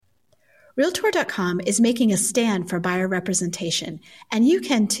Realtor.com is making a stand for buyer representation, and you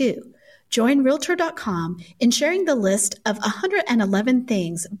can too. Join Realtor.com in sharing the list of 111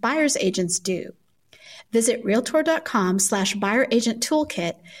 things buyer's agents do. Visit Realtor.com/Buyer Agent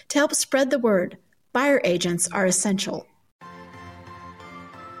Toolkit to help spread the word. Buyer agents are essential.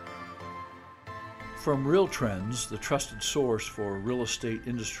 From Real Trends, the trusted source for real estate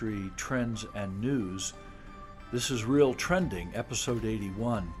industry trends and news, this is Real Trending, episode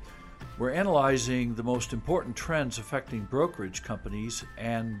 81. We're analyzing the most important trends affecting brokerage companies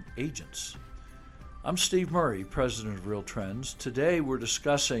and agents. I'm Steve Murray, president of Real Trends. Today we're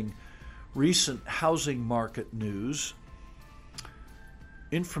discussing recent housing market news,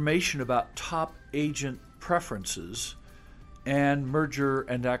 information about top agent preferences, and merger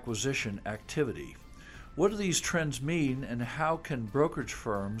and acquisition activity. What do these trends mean, and how can brokerage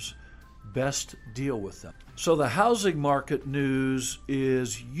firms best deal with them? So the housing market news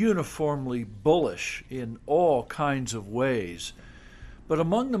is uniformly bullish in all kinds of ways. But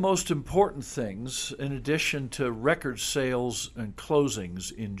among the most important things, in addition to record sales and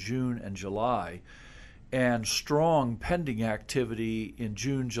closings in June and July, and strong pending activity in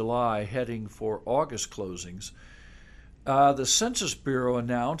June, July, heading for August closings, the Census Bureau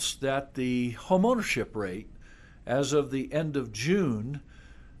announced that the homeownership rate, as of the end of June,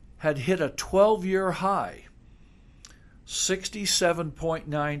 had hit a 12-year high,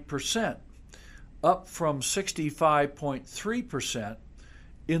 67.9%, up from 65.3%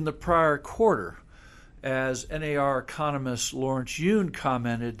 in the prior quarter. As NAR economist Lawrence Yun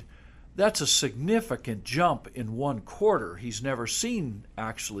commented, that's a significant jump in one quarter. He's never seen,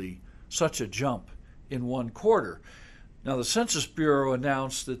 actually, such a jump in one quarter. Now, the Census Bureau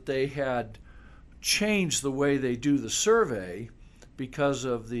announced that they had changed the way they do the survey because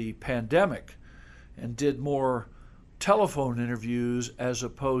of the pandemic and did more telephone interviews as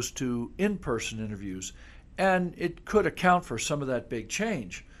opposed to in-person interviews. And it could account for some of that big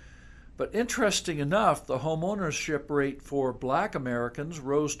change. But interesting enough, the homeownership rate for Black Americans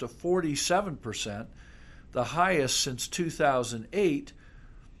rose to 47%, the highest since 2008,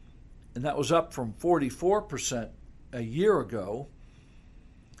 and that was up from 44% a year ago.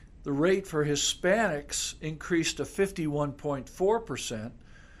 The rate for Hispanics increased to 51.4%,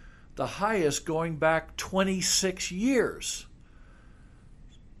 the highest going back 26 years.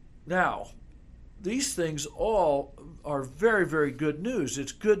 Now, these things all are very, very good news.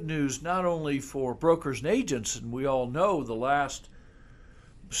 It's good news not only for brokers and agents, and we all know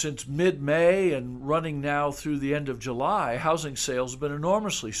since mid-May and running now through the end of July, housing sales have been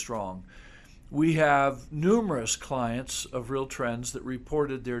enormously strong. We have numerous clients of Real Trends that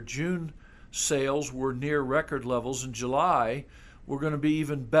reported their June sales were near record levels. In July, we're going to be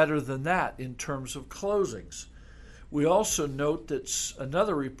even better than that in terms of closings. We also note that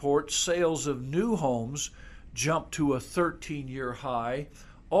another report, sales of new homes jumped to a 13-year high,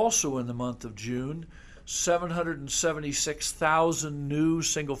 also in the month of June, 776,000 new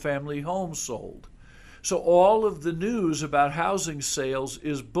single-family homes sold. So all of the news about housing sales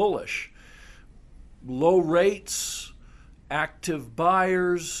is bullish. Low rates, active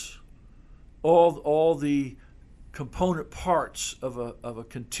buyers, all the component parts of a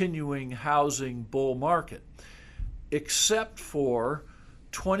continuing housing bull market, except for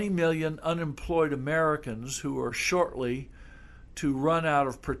 20 million unemployed Americans who are shortly to run out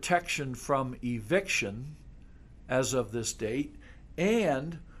of protection from eviction as of this date,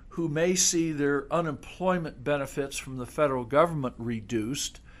 and who may see their unemployment benefits from the federal government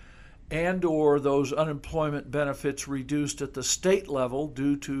reduced, and or those unemployment benefits reduced at the state level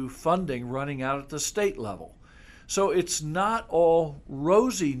due to funding running out at the state level. So it's not all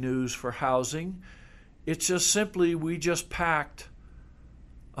rosy news for housing. It's just simply we just packed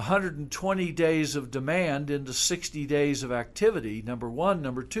 120 days of demand into 60 days of activity, number one.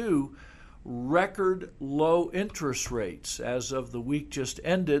 Number two, record low interest rates. As of the week just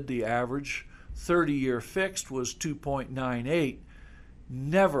ended, the average 30-year fixed was 2.98.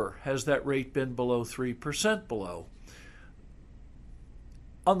 Never has that rate been below 3% below.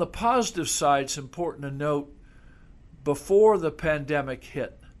 On the positive side, it's important to note, before the pandemic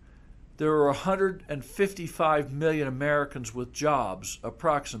hit, there were 155 million Americans with jobs,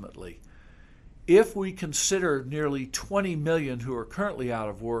 approximately. If we consider nearly 20 million who are currently out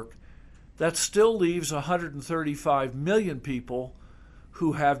of work, that still leaves 135 million people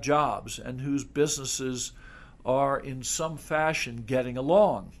who have jobs and whose businesses are in some fashion getting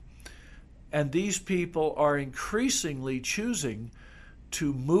along. And these people are increasingly choosing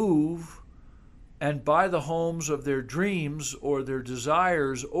to move and buy the homes of their dreams or their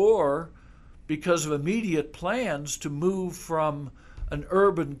desires, or because of immediate plans to move from an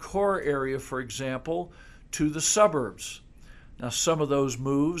urban core area, for example, to the suburbs. Now, some of those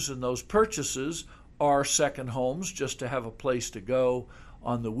moves and those purchases are second homes just to have a place to go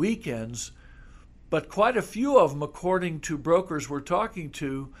on the weekends, but quite a few of them, according to brokers we're talking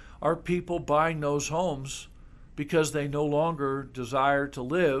to, are people buying those homes because they no longer desire to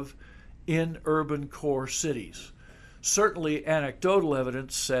live in urban core cities. Certainly, anecdotal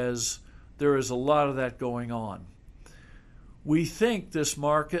evidence says there is a lot of that going on. We think this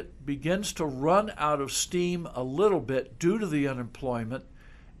market begins to run out of steam a little bit due to the unemployment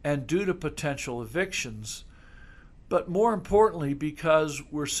and due to potential evictions, but more importantly because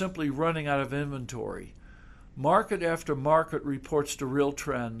we're simply running out of inventory. Market after market reports to Real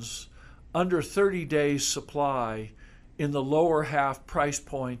Trends under 30 days supply in the lower half price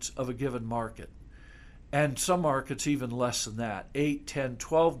points of a given market. And some markets even less than that, 8, 10,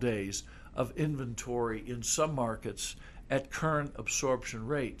 12 days of inventory in some markets at current absorption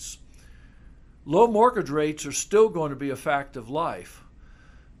rates. Low mortgage rates are still going to be a fact of life.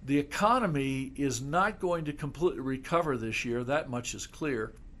 The economy is not going to completely recover this year, that much is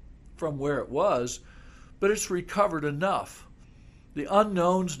clear, from where it was, but it's recovered enough. The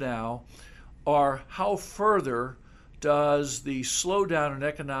unknowns now are how further does the slowdown in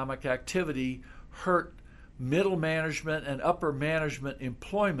economic activity hurt middle management and upper management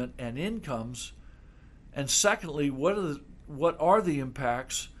employment and incomes? And secondly, what are the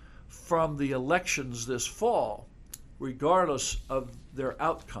impacts from the elections this fall, regardless of their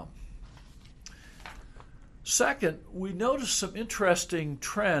outcome? Second, we noticed some interesting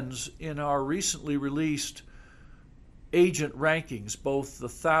trends in our recently released agent rankings, both the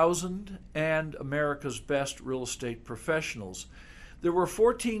 1,000 and America's Best Real Estate Professionals. There were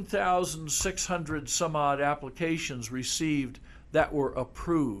 14,600 some odd applications received that were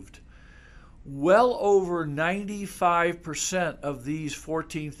approved. Well over 95% of these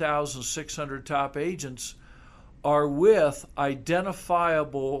 14,600 top agents are with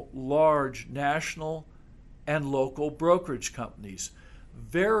identifiable large national and local brokerage companies.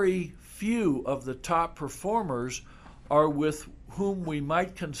 Very few of the top performers are with whom we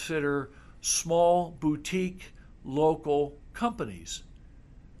might consider small boutique local companies.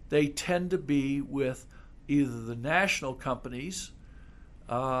 They tend to be with either the national companies,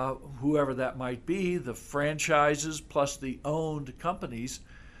 whoever that might be, the franchises plus the owned companies,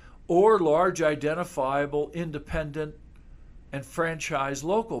 or large identifiable independent and franchise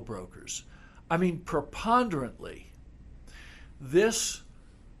local brokers. I mean, preponderantly. This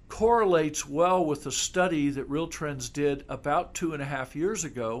correlates well with the study that Real Trends did about 2.5 years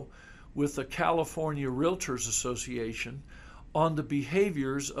ago with the California Realtors Association on the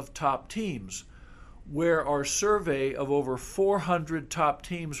behaviors of top teams, where our survey of over 400 top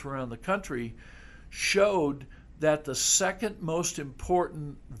teams around the country showed that the second most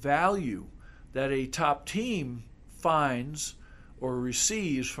important value that a top team finds or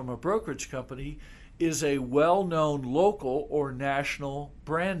receives from a brokerage company is a well-known local or national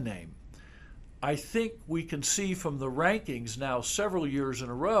brand name. I think we can see from the rankings now several years in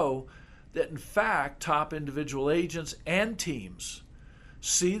a row that in fact top individual agents and teams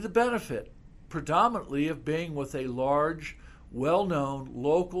see the benefit predominantly of being with a large, well-known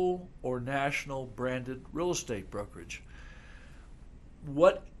local or national branded real estate brokerage.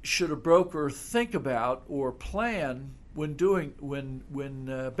 What should a broker think about or plan when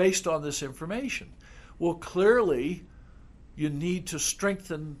based on this information? Well, clearly you need to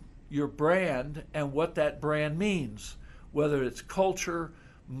strengthen your brand and what that brand means, whether it's culture,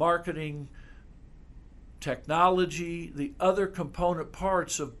 marketing, technology, the other component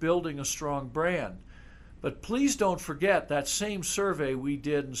parts of building a strong brand. But please don't forget that same survey we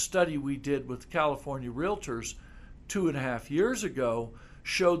did and study we did with California Realtors 2.5 years ago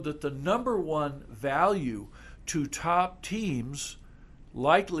showed that the number one value to top teams,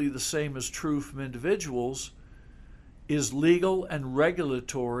 likely the same is true from individuals, is legal and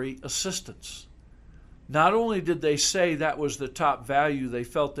regulatory assistance. Not only did they say that was the top value they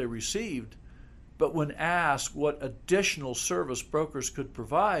felt they received, but when asked what additional service brokers could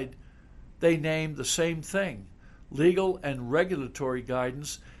provide, they named the same thing, legal and regulatory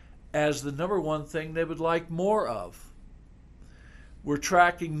guidance, as the number one thing they would like more of. We're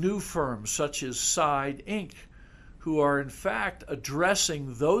tracking new firms such as Side Inc., who are in fact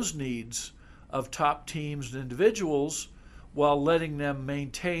addressing those needs of top teams and individuals while letting them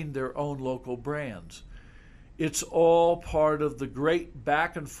maintain their own local brands. It's all part of the great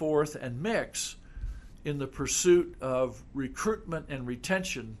back and forth and mix in the pursuit of recruitment and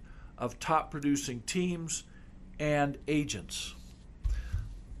retention of top producing teams and agents.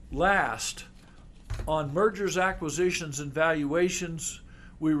 Last, On mergers, acquisitions, and valuations,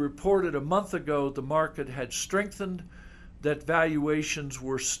 we reported a month ago the market had strengthened, that valuations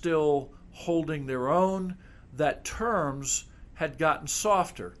were still holding their own, that terms had gotten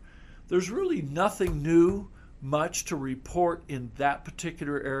softer. There's really nothing new much to report in that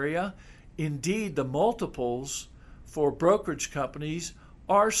particular area. Indeed, the multiples for brokerage companies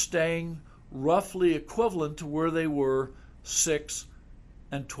are staying roughly equivalent to where they were 6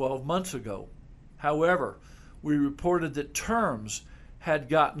 and 12 months ago. However, we reported that terms had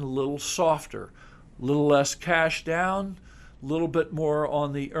gotten a little softer, a little less cash down, a little bit more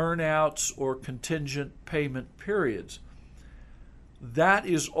on the earnouts or contingent payment periods. That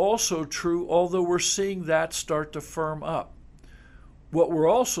is also true, although we're seeing that start to firm up. What we're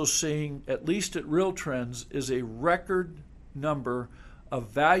also seeing, at least at Real Trends, is a record number of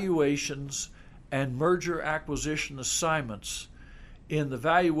valuations and merger acquisition assignments. In the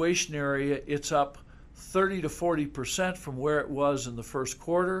valuation area, it's up 30 to 40% from where it was in the first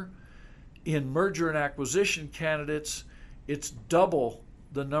quarter. In merger and acquisition candidates, it's double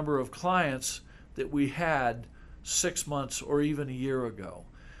the number of clients that we had 6 months or even a year ago.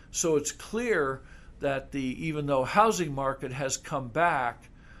 So it's clear that even though housing market has come back,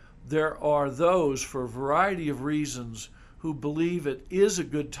 there are those, for a variety of reasons, who believe it is a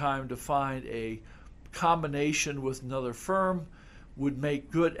good time to find a combination with another firm would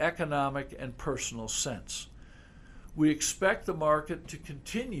make good economic and personal sense. We expect the market to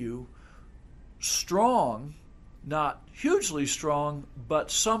continue strong, not hugely strong,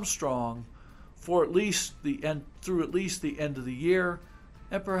 but some strong, for at least the end, through at least the end of the year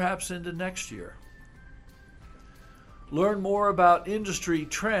and perhaps into next year. Learn more about industry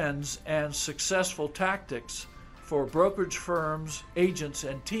trends and successful tactics for brokerage firms, agents,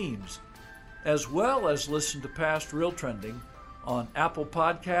 and teams, as well as listen to past Real Trending on Apple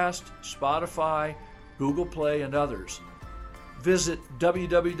Podcast, Spotify, Google Play, and others. Visit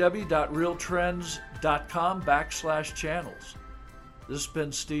www.realtrends.com/channels. This has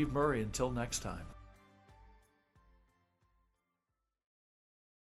been Steve Murray. Until next time.